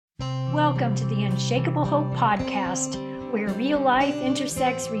Welcome to the Unshakable Hope Podcast, where real life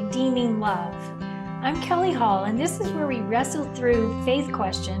intersects redeeming love. I'm Kelly Hall, and this is where we wrestle through faith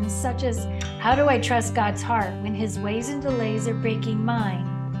questions such as, how do I trust God's heart when his ways and delays are breaking mine?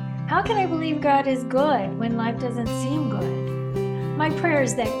 How can I believe God is good when life doesn't seem good? My prayer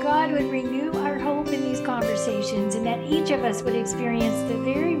is that God would renew our hope in these conversations and that each of us would experience the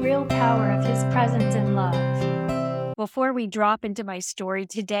very real power of his presence and love. Before we drop into my story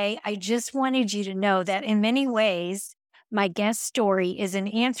today, I just wanted you to know that in many ways, my guest story is an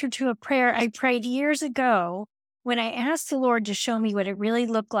answer to a prayer I prayed years ago when I asked the Lord to show me what it really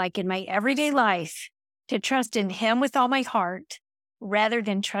looked like in my everyday life to trust in him with all my heart rather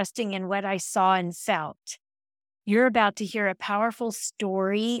than trusting in what I saw and felt. You're about to hear a powerful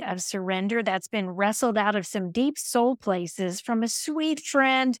story of surrender that's been wrestled out of some deep soul places from a sweet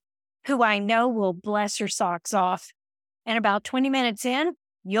friend who I know will bless your socks off. And about 20 minutes in,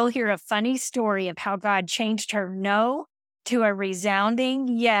 you'll hear a funny story of how God changed her no to a resounding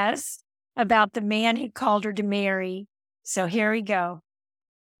yes about the man he called her to marry. So here we go.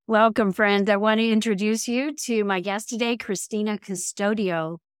 Welcome, friends. I want to introduce you to my guest today, Christina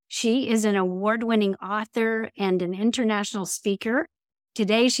Custodio. She is an award-winning author and an international speaker.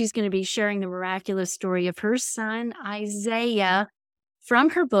 Today, she's going to be sharing the miraculous story of her son, Isaiah,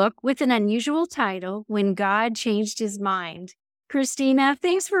 from her book with an unusual title, When God Changed His Mind. Christina,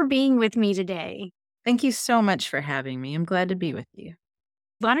 thanks for being with me today. Thank you so much for having me. I'm glad to be with you.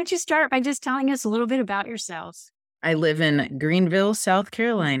 Why don't you start by just telling us a little bit about yourselves? I live in Greenville, South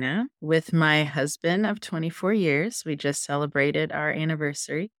Carolina, with my husband of 24 years. We just celebrated our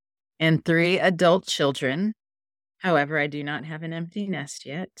anniversary, and 3 adult children. However, I do not have an empty nest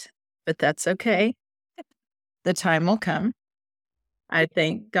yet, but that's okay. The time will come. I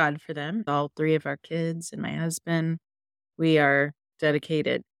thank God for them. All 3 of our kids and my husband, we are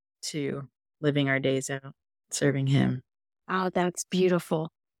dedicated to living our days out, serving him. Oh, that's beautiful.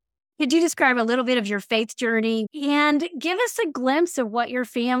 Could you describe a little bit of your faith journey and give us a glimpse of what your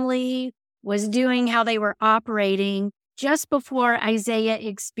family was doing, how they were operating just before Isaiah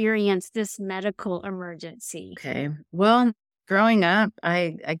experienced this medical emergency? Okay. Well, growing up,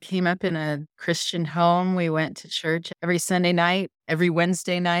 I came up in a Christian home. We went to church every Sunday night, every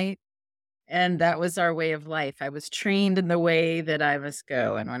Wednesday night, and that was our way of life. I was trained in the way that I must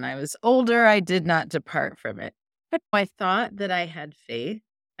go, and when I was older, I did not depart from it. I thought that I had faith.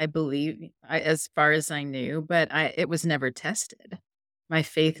 I believe, as far as I knew, but it was never tested. My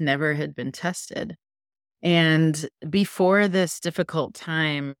faith never had been tested. And before this difficult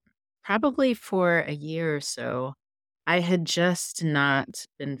time, probably for a year or so, I had just not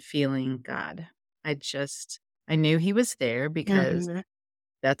been feeling God. I knew he was there because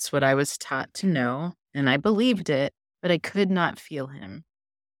that's what I was taught to know, and I believed it, but I could not feel him.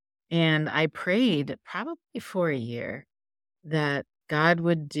 And I prayed probably for a year that God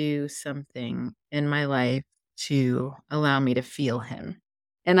would do something in my life to allow me to feel him.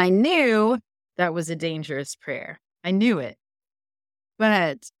 And I knew that was a dangerous prayer. I knew it.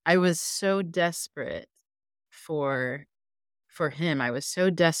 But I was so desperate for him. I was so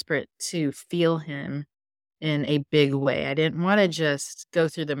desperate to feel him in a big way. I didn't want to just go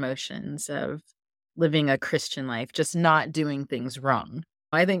through the motions of living a Christian life, just not doing things wrong.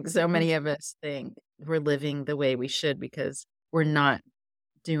 I think so many of us think we're living the way we should because we're not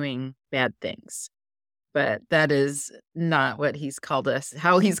doing bad things. But that is not what he's called us,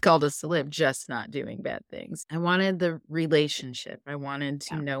 how he's called us to live, just not doing bad things. I wanted the relationship. I wanted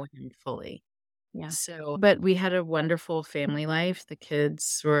to know him fully. Yeah. But we had a wonderful family life. The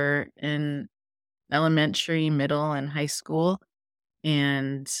kids were in elementary, middle, and high school,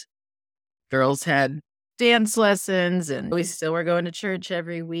 and girls had dance lessons, and we still were going to church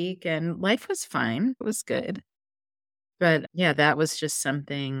every week, and life was fine. It was good. But yeah, that was just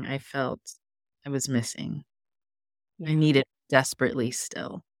something I felt I was missing. I needed desperately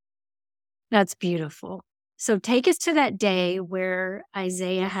still. That's beautiful. So take us to that day where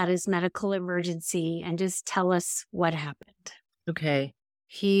Isaiah had his medical emergency and just tell us what happened. Okay.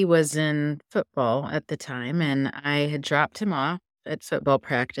 He was in football at the time, and I had dropped him off at football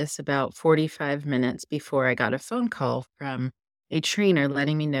practice about 45 minutes before I got a phone call from a trainer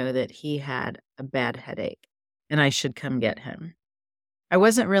letting me know that he had a bad headache and I should come get him. I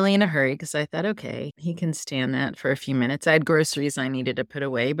wasn't really in a hurry because I thought, okay, he can stand that for a few minutes. I had groceries I needed to put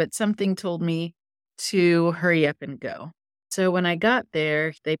away, but something told me to hurry up and go. So when I got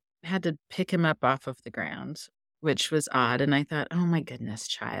there, they had to pick him up off of the ground, which was odd. And I thought, oh my goodness,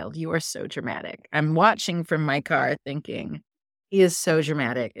 child, you are so dramatic. I'm watching from my car thinking, he is so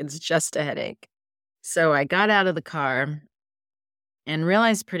dramatic. It's just a headache. So I got out of the car and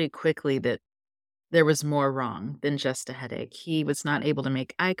realized pretty quickly that there was more wrong than just a headache. He was not able to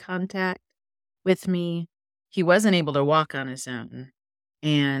make eye contact with me. He wasn't able to walk on his own,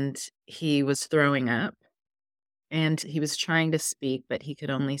 and he was throwing up, and he was trying to speak, but he could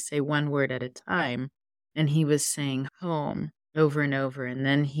only say one word at a time, and he was saying home over and over, and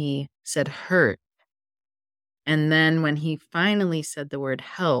then he said hurt, and then when he finally said the word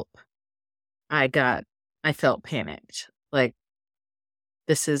help, I felt panicked, like,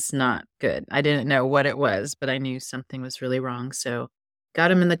 this is not good. I didn't know what it was, but I knew something was really wrong, so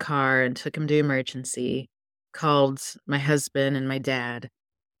got him in the car and took him to emergency, called my husband and my dad,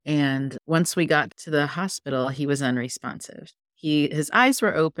 and once we got to the hospital, he was unresponsive. His eyes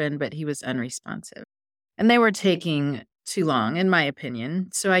were open, but he was unresponsive, and they were taking too long, in my opinion,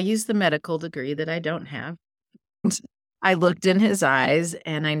 so I used the medical degree that I don't have. I looked in his eyes,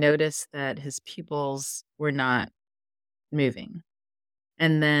 and I noticed that his pupils were not moving.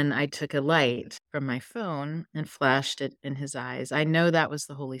 And then I took a light from my phone and flashed it in his eyes. I know that was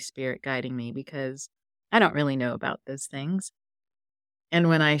the Holy Spirit guiding me because I don't really know about those things. And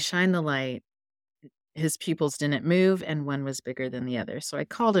when I shined the light, his pupils didn't move and one was bigger than the other. So I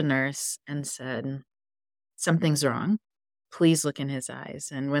called a nurse and said, something's wrong. Please look in his eyes.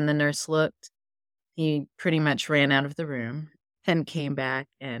 And when the nurse looked, he pretty much ran out of the room and came back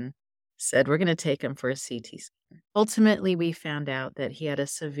and said, we're going to take him for a CT scan. Ultimately, we found out that he had a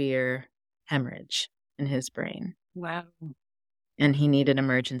severe hemorrhage in his brain. Wow. And he needed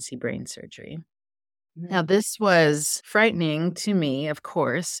emergency brain surgery. Now, this was frightening to me, of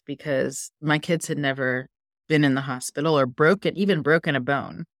course, because my kids had never been in the hospital or even broken a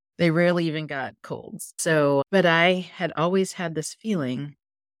bone. They rarely even got colds. But I had always had this feeling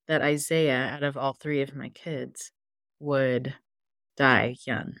that Isaiah, out of all three of my kids, would die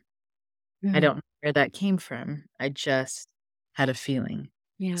young. I don't know where that came from. I just had a feeling.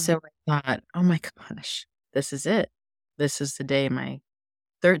 Yeah. So I thought, oh my gosh, this is it. This is the day my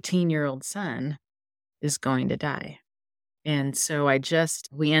 13-year-old son is going to die. And so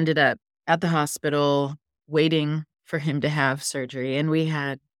we ended up at the hospital waiting for him to have surgery. And we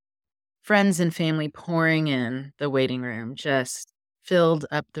had friends and family pouring in the waiting room, just filled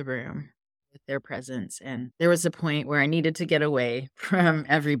up the room with their presence. And there was a point where I needed to get away from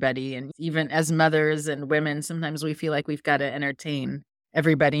everybody. And even as mothers and women, sometimes we feel like we've got to entertain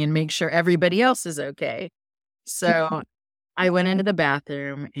everybody and make sure everybody else is okay. So I went into the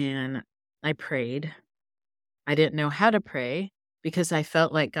bathroom and I prayed. I didn't know how to pray because I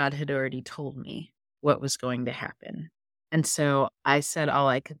felt like God had already told me what was going to happen. And so I said all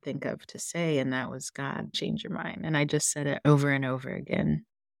I could think of to say, and that was, God, change your mind. And I just said it over and over again.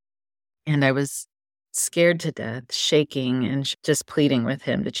 And I was scared to death, shaking and just pleading with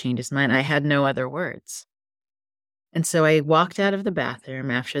him to change his mind. I had no other words. And so I walked out of the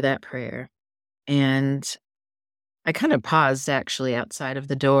bathroom after that prayer, and I kind of paused actually outside of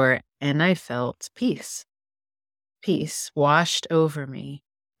the door, and I felt peace. Peace washed over me.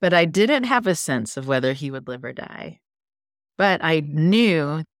 But I didn't have a sense of whether he would live or die. But I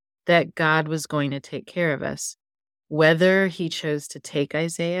knew that God was going to take care of us, whether he chose to take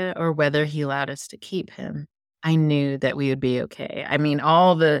Isaiah or whether he allowed us to keep him. I knew that we would be okay. I mean,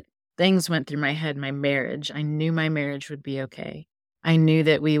 all the things went through my head. My marriage, I knew my marriage would be okay. I knew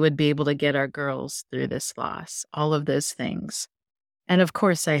that we would be able to get our girls through this loss, all of those things. And of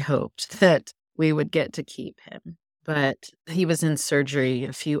course, I hoped that we would get to keep him. But he was in surgery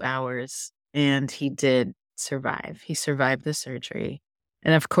a few hours, and he did survive. He survived the surgery.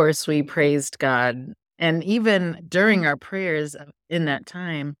 And of course, we praised God. And even during our prayers in that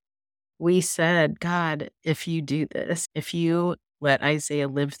time, we said, God, if you do this, if you let Isaiah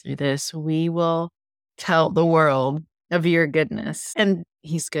live through this, we will tell the world of your goodness. And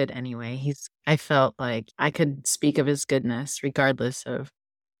he's good anyway. I felt like I could speak of his goodness regardless of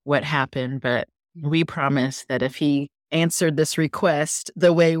what happened, but we promised that if he answered this request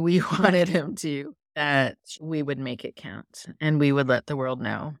the way we wanted him to, that we would make it count and we would let the world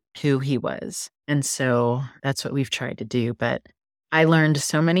know who he was. And so that's what we've tried to do. But I learned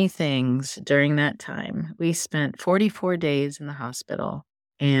so many things during that time. We spent 44 days in the hospital,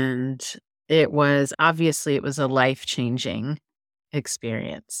 and it was a life-changing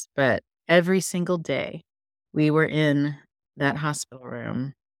experience. But every single day we were in that hospital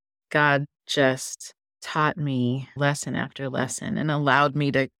room, God just taught me lesson after lesson and allowed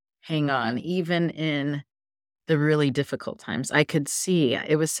me to hang on, even in the really difficult times. I could see,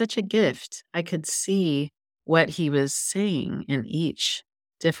 it was such a gift. I could see what he was saying in each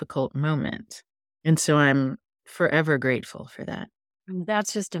difficult moment. And so I'm forever grateful for that.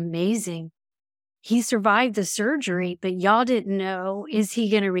 That's just amazing. he survived the surgery, but y'all didn't know, is he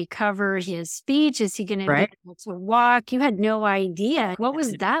going to recover his speech? Is he going to be Right. able to walk? You had no idea. What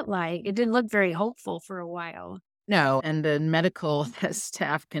was that like? It didn't look very hopeful for a while. No, and the medical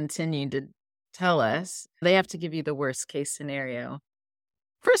staff continued to tell us they have to give you the worst case scenario.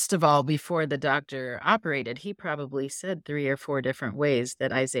 First of all, before the doctor operated, he probably said 3 or 4 different ways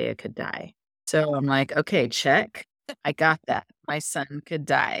that Isaiah could die. So I'm like, "Okay, check. I got that. My son could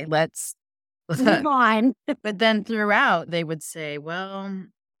die. Let's" Move on. But then throughout, they would say, "Well,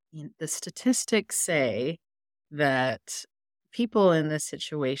 the statistics say that people in this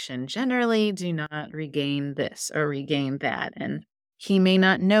situation generally do not regain this or regain that, and he may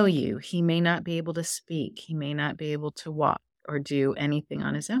not know you. He may not be able to speak. He may not be able to walk or do anything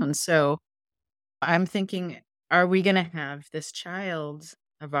on his own." So I'm thinking, are we going to have this child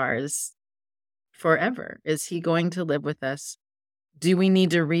of ours forever? Is he going to live with us? Do we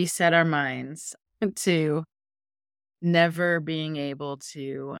need to reset our minds to never being able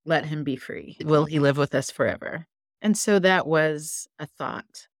to let him be free? Will he live with us forever? And so that was a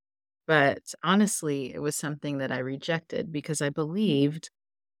thought. But honestly, it was something that I rejected because I believed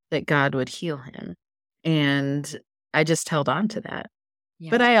that God would heal him. And I just held on to that.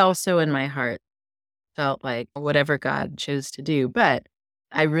 But Yes. I also, in my heart, felt like whatever God chose to do. But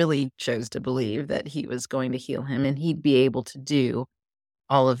I really chose to believe that he was going to heal him and he'd be able to do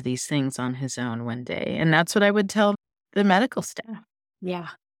all of these things on his own one day. And that's what I would tell the medical staff. Yeah.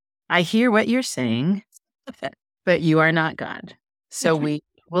 I hear what you're saying, but you are not God. So we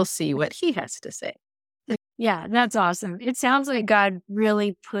will see what he has to say. Yeah, that's awesome. It sounds like God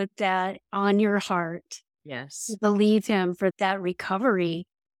really put that on your heart Yes. to believe him for that recovery.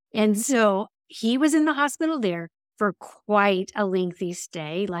 And so he was in the hospital there for quite a lengthy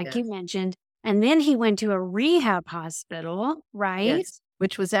stay, like you Yes. mentioned. And then he went to a rehab hospital, right? Yes.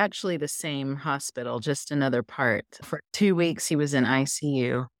 Which was actually the same hospital, just another part. For 2 weeks, he was in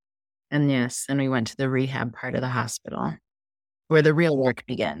ICU. And yes, then we went to the rehab part of the hospital where the real work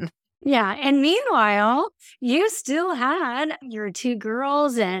began. Yeah. And meanwhile, you still had your 2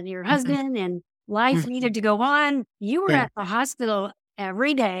 girls and your husband, and life needed to go on. You were Yeah. at the hospital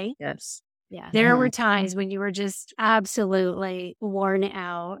every day. Yes. Yeah. There were times when you were just absolutely worn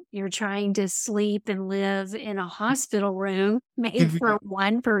out. You're trying to sleep and live in a hospital room made for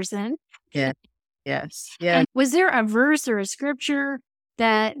one person. Yeah. Yes. Yeah. And was there a verse or a scripture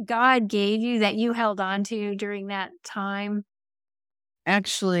that God gave you that you held on to during that time?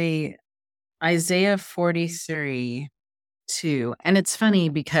 Actually, Isaiah 43:2. And it's funny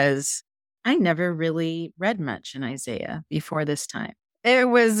because I never really read much in Isaiah before this time. It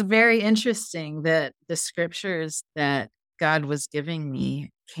was very interesting that the scriptures that God was giving me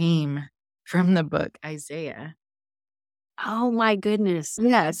came from the book Isaiah. Oh my goodness.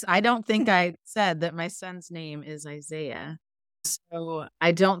 Yes, I don't think I said that my son's name is Isaiah. So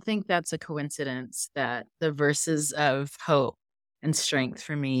I don't think that's a coincidence that the verses of hope and strength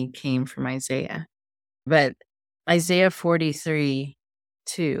for me came from Isaiah. But Isaiah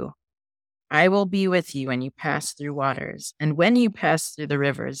 43:2, I will be with you when you pass through waters, and when you pass through the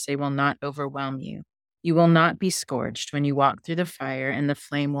rivers, they will not overwhelm you. You will not be scorched when you walk through the fire, and the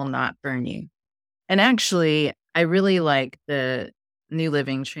flame will not burn you. And actually, I really like the New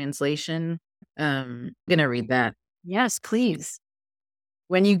Living Translation. I'm going to read that. Yes, please.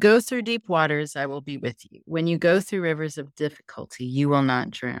 When you go through deep waters, I will be with you. When you go through rivers of difficulty, you will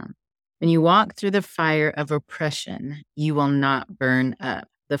not drown. When you walk through the fire of oppression, you will not burn up.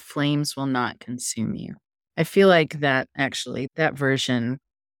 The flames will not consume you. I feel like that actually, that version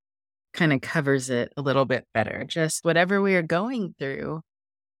kind of covers it a little bit better. Just whatever we are going through,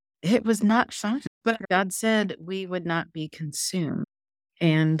 it was not fun. But God said we would not be consumed,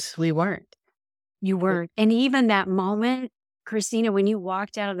 and we weren't. You weren't. And even that moment, Christina, when you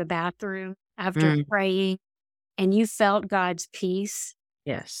walked out of the bathroom after praying and you felt God's peace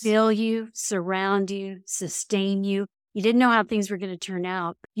Yes. fill you, surround you, sustain you. You didn't know how things were going to turn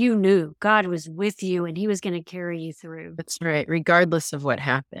out. You knew God was with you and he was going to carry you through. That's right. Regardless of what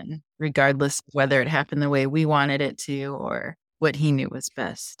happened, regardless of whether it happened the way we wanted it to or what he knew was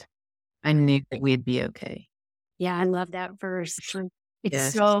best, I knew that we'd be okay. Yeah, I love that verse. It's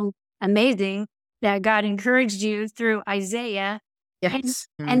Yes. so amazing that God encouraged you through Isaiah. Yes.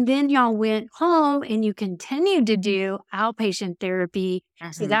 And then y'all went home and you continued to do outpatient therapy.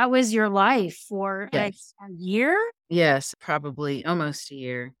 So that was your life for a year? Yes, probably almost a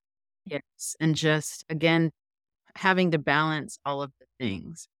year. Yes. And just, again, having to balance all of the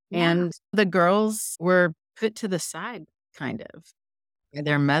things. Yeah. And the girls were put to the side, kind of, by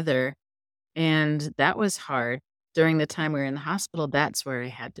their mother. And that was hard. During the time we were in the hospital, that's where I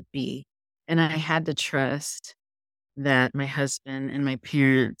had to be. And I had to trust that my husband and my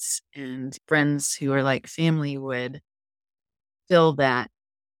parents and friends who are like family would fill that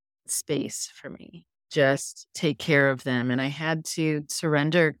space for me, just take care of them. And I had to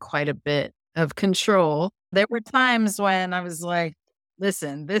surrender quite a bit of control. There were times when I was like,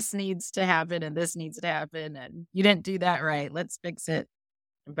 listen, this needs to happen and this needs to happen. And you didn't do that right. Let's fix it.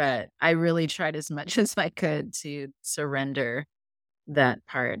 But I really tried as much as I could to surrender that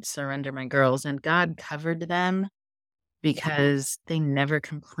part, surrender my girls. And God covered them because they never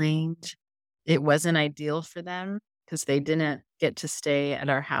complained. It wasn't ideal for them because they didn't get to stay at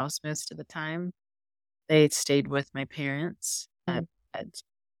our house most of the time. They stayed with my parents. But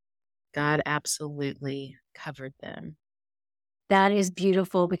God absolutely covered them. That is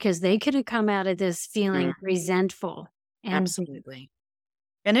beautiful because they could have come out of this feeling Mm, resentful. And absolutely.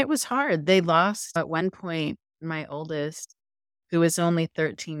 And it was hard. They lost at one point my oldest, who was only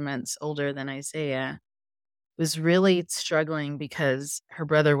 13 months older than Isaiah, was really struggling because her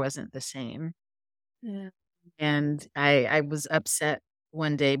brother wasn't the same. yeah. And I was upset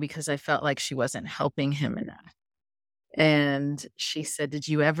one day because I felt like she wasn't helping him enough. And she said, "Did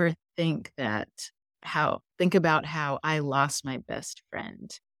you ever think think about how I lost my best friend?"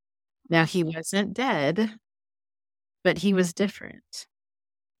 Now he wasn't dead, but he was different.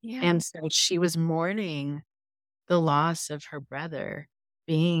 Yeah. And so she was mourning the loss of her brother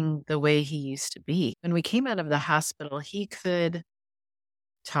being the way he used to be. When we came out of the hospital, he could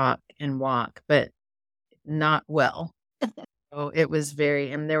talk and walk, but not well. So it was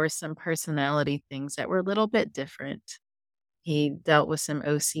and there were some personality things that were a little bit different. He dealt with some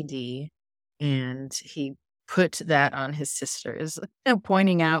OCD and he put that on his sisters,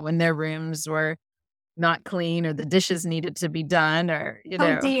 pointing out when their rooms were not clean or the dishes needed to be done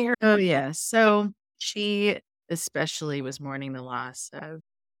Oh, dear. Oh, yeah. So she especially was mourning the loss of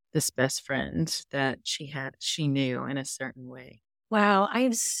this best friend that she knew in a certain way. Wow. I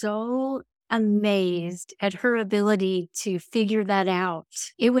am so amazed at her ability to figure that out.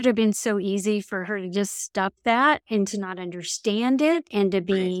 It would have been so easy for her to just stuff that and to not understand it and to Right.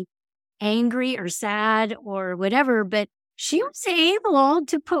 be angry or sad or whatever. But she was able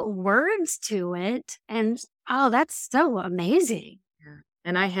to put words to it. And oh, that's so amazing. Yeah.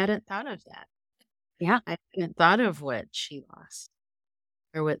 And I hadn't thought of that. Yeah. I hadn't thought of what she lost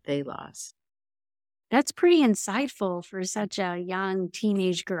or what they lost. That's pretty insightful for such a young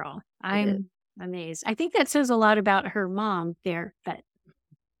teenage girl. It is. I'm amazed. I think that says a lot about her mom there, but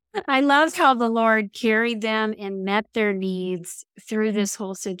I love how the Lord carried them and met their needs through this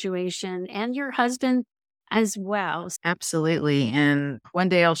whole situation and your husband as well. Absolutely. And one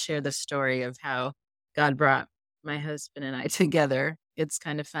day I'll share the story of how God brought my husband and I together. It's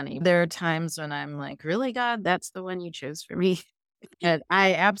kind of funny. There are times when I'm like, really, God, that's the one you chose for me. And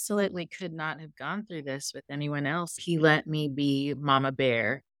I absolutely could not have gone through this with anyone else. He let me be Mama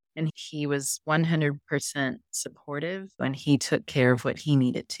Bear, and he was 100% supportive when he took care of what he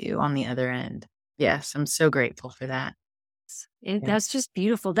needed to on the other end. Yes, I'm so grateful for that. Yeah. That's just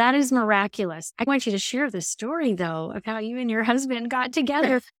beautiful. That is miraculous. I want you to share the story, though, of how you and your husband got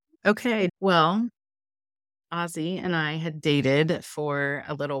together. Okay. Well, Ozzy and I had dated for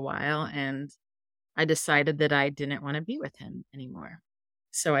a little while, and I decided that I didn't want to be with him anymore.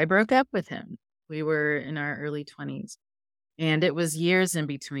 So I broke up with him. We were in our early 20s. And it was years in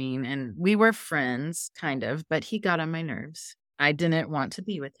between, and we were friends, kind of, but he got on my nerves. I didn't want to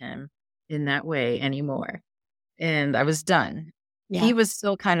be with him in that way anymore, and I was done. Yeah. He was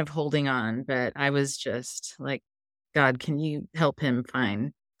still kind of holding on, but I was just like, "God, can you help him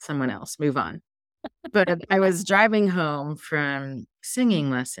find someone else? Move on." But I was driving home from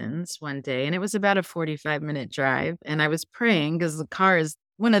singing lessons one day, and it was about a 45-minute drive, and I was praying because the car is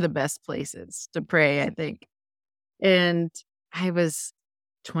one of the best places to pray, I think. And I was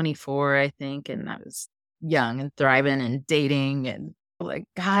 24, I think, and I was young and thriving and dating and like,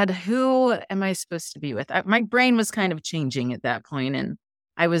 God, who am I supposed to be with? My brain was kind of changing at that point, and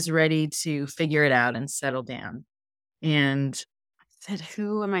I was ready to figure it out and settle down. And I said,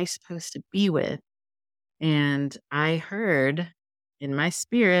 who am I supposed to be with? And I heard in my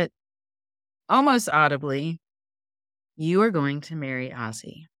spirit, almost audibly, you are going to marry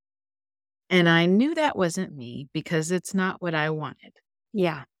Ozzy. And I knew that wasn't me because it's not what I wanted.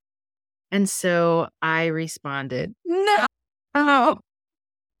 Yeah. And so I responded, no.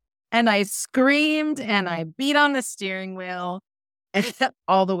 And I screamed and I beat on the steering wheel and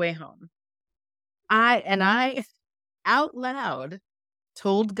all the way home. I out loud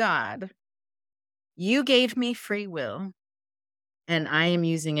told God, you gave me free will and I am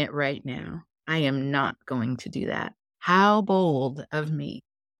using it right now. I am not going to do that. How bold of me.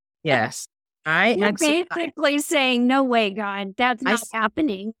 Yes. I You're actually, basically saying, no way, God, that's I, not s-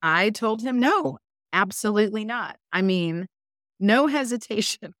 happening. I told him no, absolutely not. I mean, no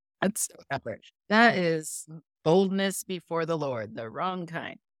hesitation whatsoever. That is boldness before the Lord, the wrong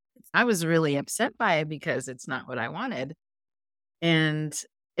kind. I was really upset by it because it's not what I wanted. And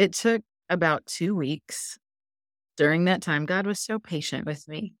it took about 2 weeks. During that time, God was so patient with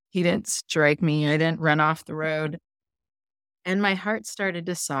me. He didn't strike me. I didn't run off the road. And my heart started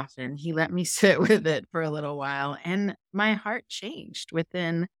to soften. He let me sit with it for a little while, and my heart changed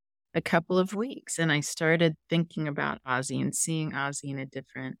within a couple of weeks. And I started thinking about Ozzy and seeing Ozzy in a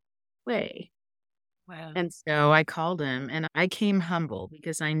different way. Wow. And so I called him and I came humble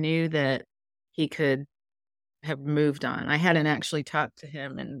because I knew that he could have moved on. I hadn't actually talked to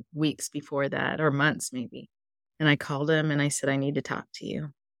him in weeks before that, or months maybe. And I called him and I said, I need to talk to you.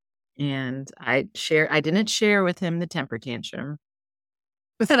 And I didn't share with him the temper tantrum,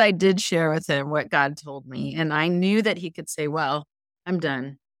 but I did share with him what God told me. And I knew that he could say, well, I'm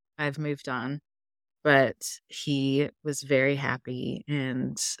done. I've moved on. But he was very happy.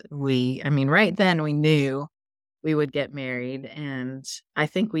 And right then we knew we would get married. And I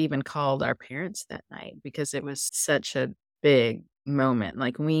think we even called our parents that night because it was such a big moment.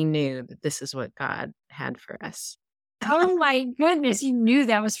 Like we knew that this is what God had for us. Oh my goodness, you knew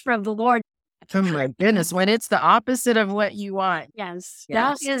that was from the Lord. Oh my goodness, when it's the opposite of what you want. Yes,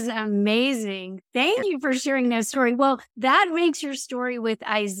 that Yes. is amazing. Thank you for sharing that story. Well, that makes your story with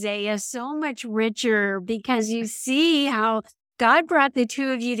Isaiah so much richer because you see how God brought the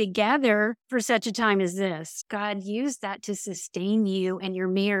two of you together for such a time as this. God used that to sustain you and your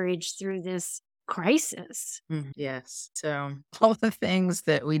marriage through this crisis. Yes. So all the things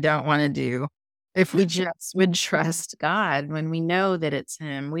that we don't want to do, if we just would trust God when we know that it's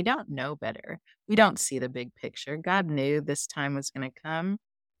Him, we don't know better. We don't see the big picture. God knew this time was going to come,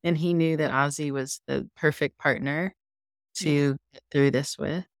 and He knew that Ozzy was the perfect partner to get through this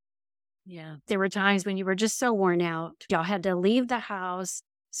with. Yeah. There were times when you were just so worn out. Y'all had to leave the house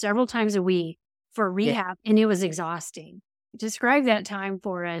several times a week for rehab, and it was exhausting. Describe that time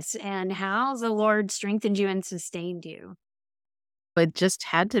for us and how the Lord strengthened you and sustained you. It just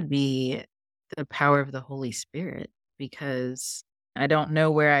had to be the power of the Holy Spirit because I don't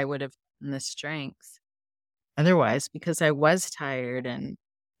know where I would have gotten the strength otherwise because I was tired and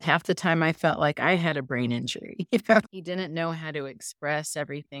half the time I felt like I had a brain injury. He didn't know how to express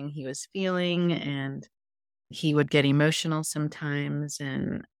everything he was feeling and he would get emotional sometimes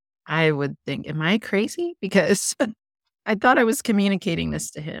and I would think, am I crazy? Because I thought I was communicating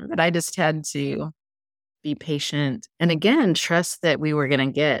this to him, but I just had to be patient and again, trust that we were going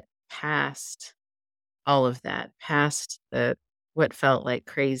to get past all of that, past the what felt like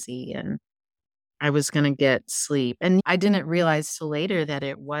crazy and I was going to get sleep. And I didn't realize till later that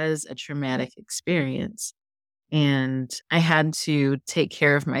it was a traumatic experience. And I had to take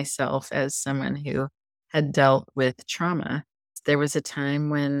care of myself as someone who had dealt with trauma. There was a time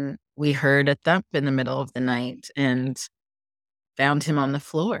when we heard a thump in the middle of the night and found him on the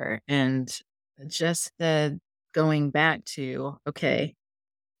floor. And just the going back to, okay,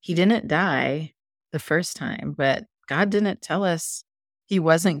 he didn't die the first time, but God didn't tell us he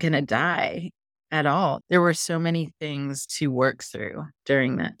wasn't going to die at all. There were so many things to work through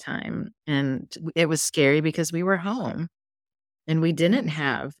during that time. And it was scary because we were home and we didn't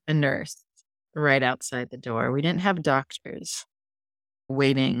have a nurse right outside the door. We didn't have doctors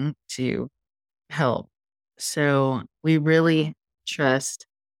waiting to help. So we really trust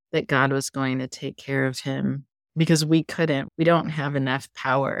that God was going to take care of him because we couldn't. We don't have enough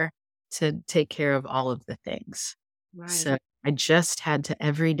power to take care of all of the things. Right. So I just had to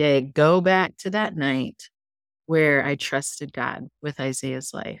every day go back to that night where I trusted God with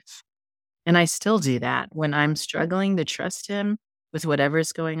Isaiah's life. And I still do that. When I'm struggling to trust him with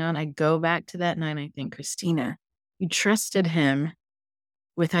whatever's going on, I go back to that night and I think, Christina, you trusted him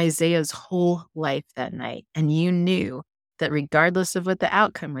with Isaiah's whole life that night. And you knew that regardless of what the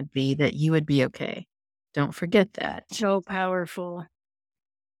outcome would be, that you would be okay. Don't forget that. So powerful.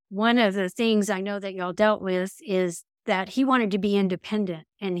 One of the things I know that y'all dealt with is that he wanted to be independent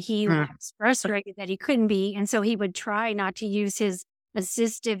and he was frustrated that he couldn't be. And so he would try not to use his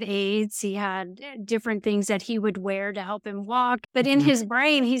assistive aids. He had different things that he would wear to help him walk. But in his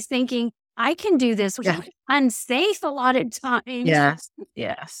brain, he's thinking, I can do this, which is unsafe a lot of times.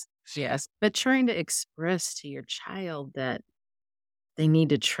 Yes. But trying to express to your child that they need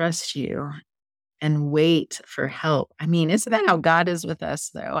to trust you and wait for help. I mean, isn't that how God is with us,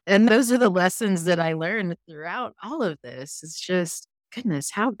 though? And those are the lessons that I learned throughout all of this. It's just,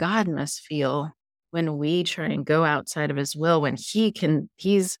 goodness, how God must feel when we try and go outside of his will, when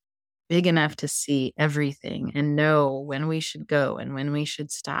he's big enough to see everything and know when we should go and when we should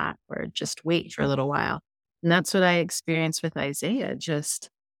stop or just wait for a little while. And that's what I experienced with Isaiah,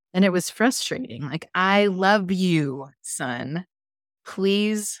 and it was frustrating. Like, I love you, son.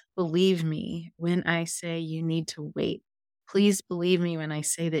 Please believe me when I say you need to wait. Please believe me when I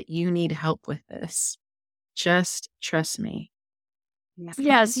say that you need help with this. Just trust me.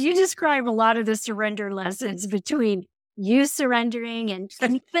 Yes, you describe a lot of the surrender lessons between you surrendering and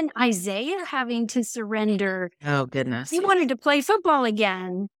even Isaiah having to surrender. Oh, goodness. He wanted to play football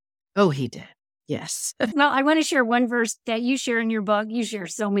again. Oh, he did. Yes. Well, I want to share one verse that you share in your book. You share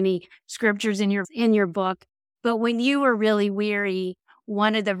so many scriptures in your book. But when you were really weary,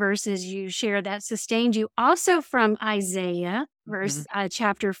 one of the verses you share that sustained you, also from Isaiah,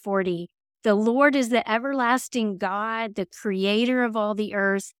 chapter 40. The Lord is the everlasting God, the creator of all the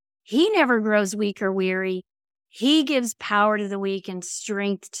earth. He never grows weak or weary. He gives power to the weak and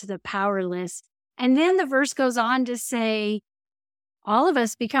strength to the powerless. And then the verse goes on to say, all of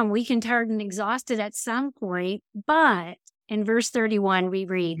us become weak and tired and exhausted at some point. But in verse 31, we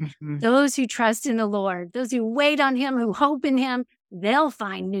read, those who trust in the Lord, those who wait on him, who hope in him, they'll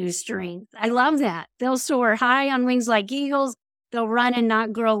find new strength. I love that. They'll soar high on wings like eagles. They'll run and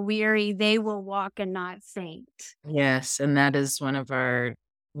not grow weary. They will walk and not faint. Yes. And that is one of our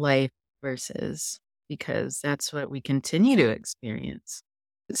life verses, because that's what we continue to experience.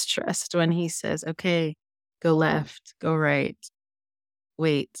 Is trust when he says, okay, go left, go right,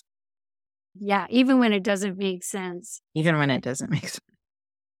 wait. Yeah, even when it doesn't make sense. Even when it doesn't make sense.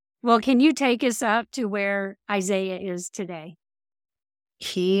 Well, can you take us up to where Isaiah is today?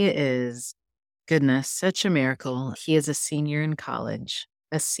 He is, goodness, such a miracle. He is a senior in college.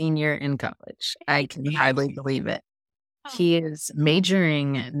 I can hardly believe it. He is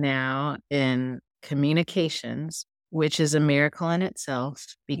majoring now in communications, which is a miracle in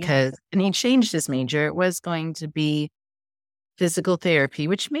itself because, and he changed his major. It was going to be physical therapy,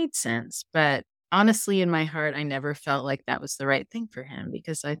 which made sense. But honestly, in my heart, I never felt like that was the right thing for him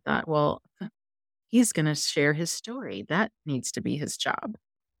because I thought, well, he's going to share his story. That needs to be his job.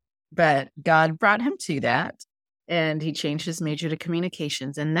 But God brought him to that, and he changed his major to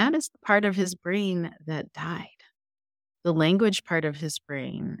communications. And that is the part of his brain that died. The language part of his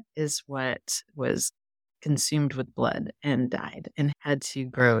brain is what was consumed with blood and died and had to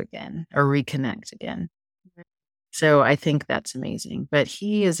grow again or reconnect again. So I think that's amazing. But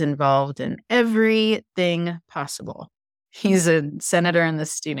he is involved in everything possible. He's a senator in the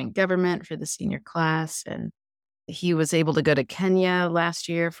student government for the senior class, and he was able to go to Kenya last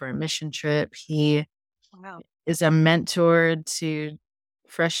year for a mission trip. He is a mentor to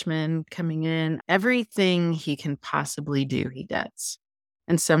freshmen coming in. Everything he can possibly do, he does.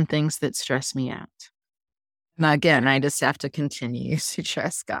 And some things that stress me out. And again, I just have to continue to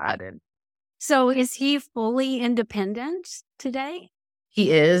trust God. And so is he fully independent today?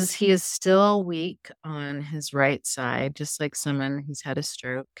 He is. He is still weak on his right side, just like someone who's had a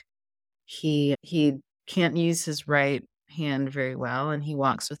stroke. He can't use his right hand very well, and he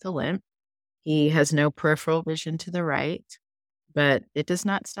walks with a limp. He has no peripheral vision to the right, but it does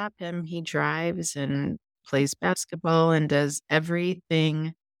not stop him. He drives and plays basketball and does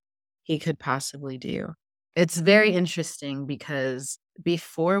everything he could possibly do. It's very interesting because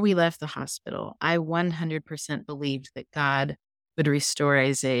before we left the hospital, I 100% believed that God would restore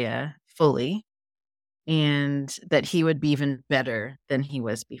Isaiah fully and that he would be even better than he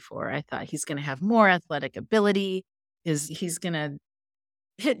was before. I thought he's going to have more athletic ability. He's going to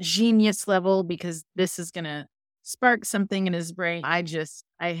hit genius level because this is going to spark something in his brain. I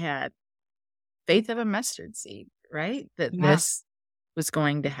had faith of a mustard seed, right? That this was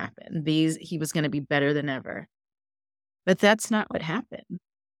going to happen. He was going to be better than ever. But that's not what happened.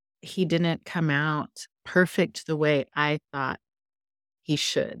 He didn't come out perfect the way I thought he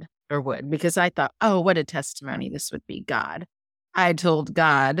should or would, because I thought, oh, what a testimony this would be, God. I told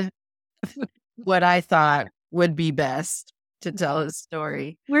God what I thought would be best to tell his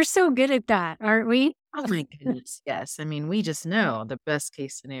story. We're so good at that, aren't we? Oh my goodness. Yes. I mean, we just know the best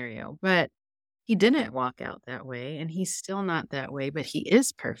case scenario, but he didn't walk out that way, and he's still not that way, but he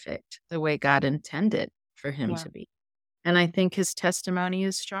is perfect the way God intended for him to be. And I think his testimony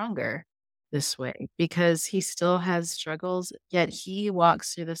is stronger this way because he still has struggles, yet he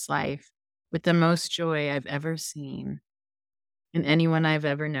walks through this life with the most joy I've ever seen in anyone I've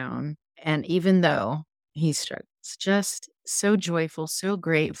ever known. And even though he struggles, just so joyful, so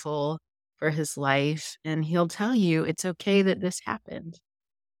grateful for his life. And he'll tell you it's okay that this happened.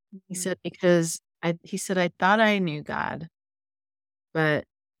 He said, because I thought I knew God, but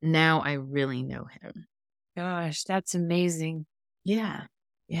now I really know him. Gosh, that's amazing. Yeah.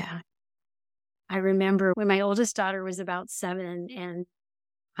 Yeah. I remember when my oldest daughter was about 7, and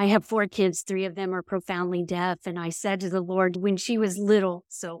I have 4 kids, 3 of them are profoundly deaf. And I said to the Lord when she was little,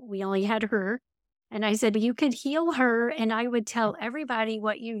 so we only had her, and I said, you could heal her and I would tell everybody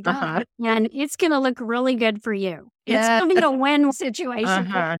what you've done. And it's going to look really good for you. It's Yeah. going to be a win situation.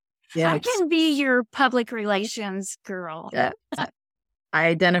 I I can be your public relations girl. Yeah. I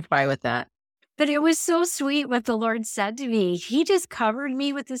identify with that. But it was so sweet what the Lord said to me. He just covered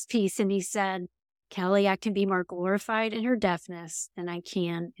me with his peace and he said, Kelly, I can be more glorified in her deafness than I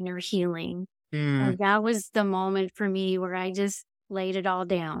can in her healing. And that was the moment for me where I just laid it all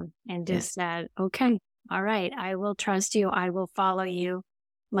down and just said, okay, all right, I will trust you. I will follow you.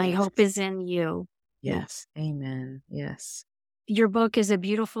 My hope is in you. Yes. Amen. Yes. Your book is a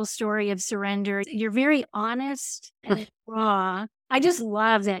beautiful story of surrender. You're very honest and raw. I just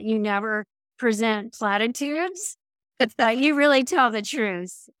love that you never present platitudes, but that you really tell the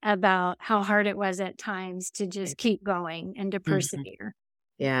truth about how hard it was at times to just keep going and to persevere.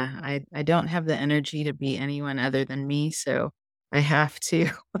 Yeah, I don't have the energy to be anyone other than me, so I have to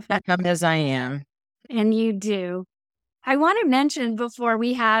come as I am. And you do. I want to mention before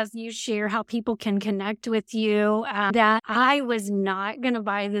we have you share how people can connect with you that I was not going to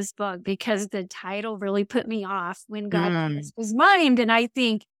buy this book because the title really put me off when God was mind. And I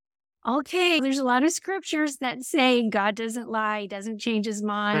think, okay, there's a lot of scriptures that say God doesn't lie, doesn't change his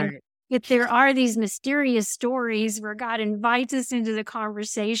mind. Right. Yet there are these mysterious stories where God invites us into the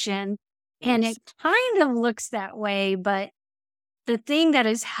conversation and it kind of looks that way. But the thing that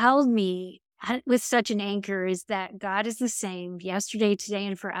has held me with such an anchor is that God is the same yesterday, today,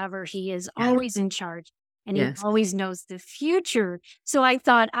 and forever. He is always in charge and he always knows the future. So I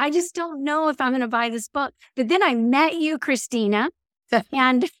thought, I just don't know if I'm going to buy this book. But then I met you, Christina,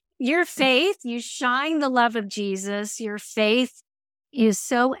 and your faith, you shine the love of Jesus. Your faith is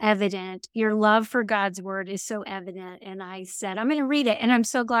so evident. Your love for God's word is so evident. And I said, I'm going to read it. And I'm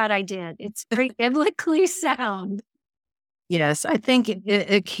so glad I did. It's very biblically sound. Yes, I think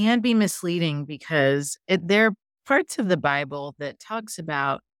it can be misleading because there are parts of the Bible that talks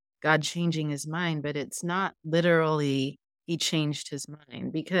about God changing his mind, but it's not literally he changed his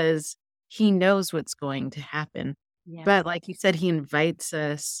mind because he knows what's going to happen. Yeah. But like you said, he invites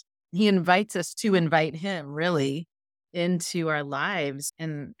us to invite him really into our lives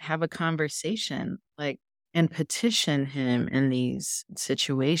and have a conversation, and petition him in these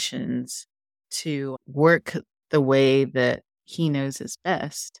situations to work the way that he knows is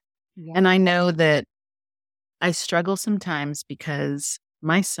best. Yeah. And I know that I struggle sometimes because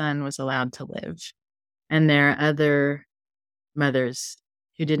my son was allowed to live, and there are other mothers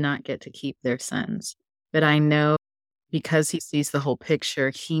who did not get to keep their sons. But I know because he sees the whole picture,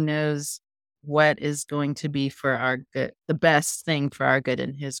 he knows what is going to be for our good, the best thing for our good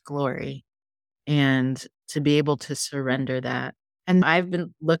and his glory, and to be able to surrender that. And I've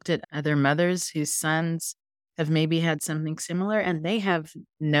been looked at other mothers whose sons have maybe had something similar and they have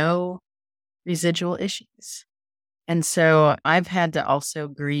no residual issues. And so I've had to also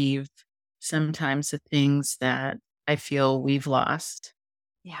grieve sometimes the things that I feel we've lost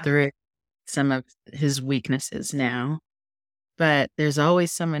through some of his weaknesses now. But there's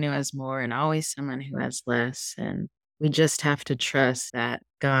always someone who has more and always someone who has less. And we just have to trust that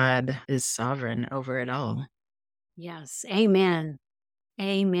God is sovereign over it all. Yes. Amen.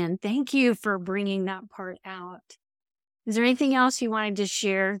 Amen. Thank you for bringing that part out. Is there anything else you wanted to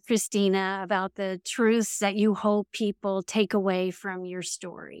share, Christina, about the truths that you hope people take away from your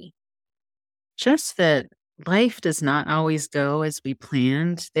story? Just that life does not always go as we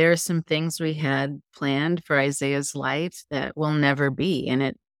planned. There are some things we had planned for Isaiah's life that will never be.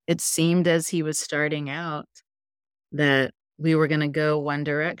 And it seemed as he was starting out that we were going to go one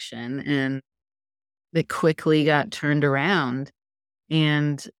direction, and it quickly got turned around.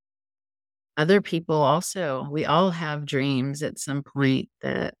 And other people also, we all have dreams at some point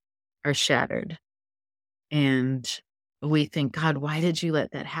that are shattered. And we think, God, why did you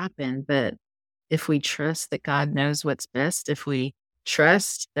let that happen? But if we trust that God knows what's best, if we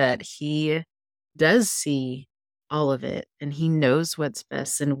trust that he does see all of it and he knows what's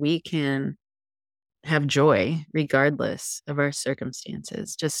best, and we can have joy regardless of our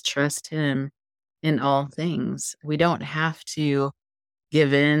circumstances. Just trust him in all things. We don't have to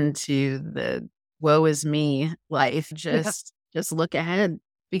give in to the woe is me life. Just look ahead,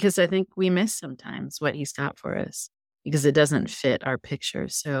 because I think we miss sometimes what he's got for us because it doesn't fit our picture.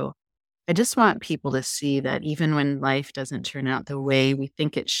 So I just want people to see that even when life doesn't turn out the way we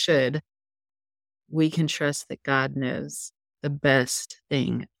think it should, we can trust that God knows the best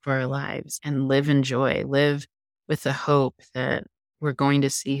thing for our lives and live in joy, live with the hope that we're going to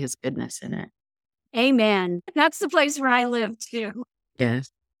see his goodness in it. Amen. That's the place where I live too.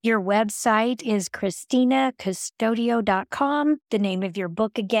 Yes. Your website is ChristinaCustodio.com. The name of your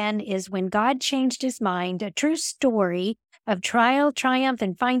book again is When God Changed His Mind, a true story of trial, triumph,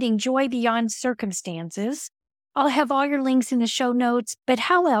 and finding joy beyond circumstances. I'll have all your links in the show notes, but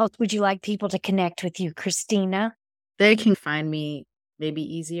how else would you like people to connect with you, Christina? They can find me maybe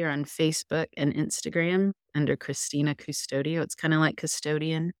easier on Facebook and Instagram under Christina Custodio. It's kind of like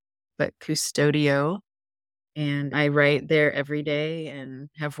custodian, but Custodio. And I write there every day and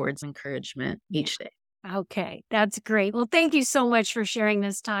have words of encouragement each day. Okay, that's great. Well, thank you so much for sharing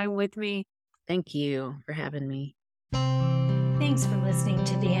this time with me. Thank you for having me. Thanks for listening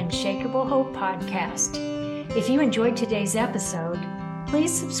to the Unshakable Hope podcast. If you enjoyed today's episode,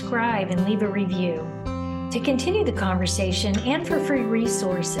 please subscribe and leave a review. To continue the conversation and for free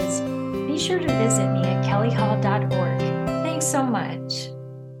resources, be sure to visit me at kellyhall.org. Thanks so much.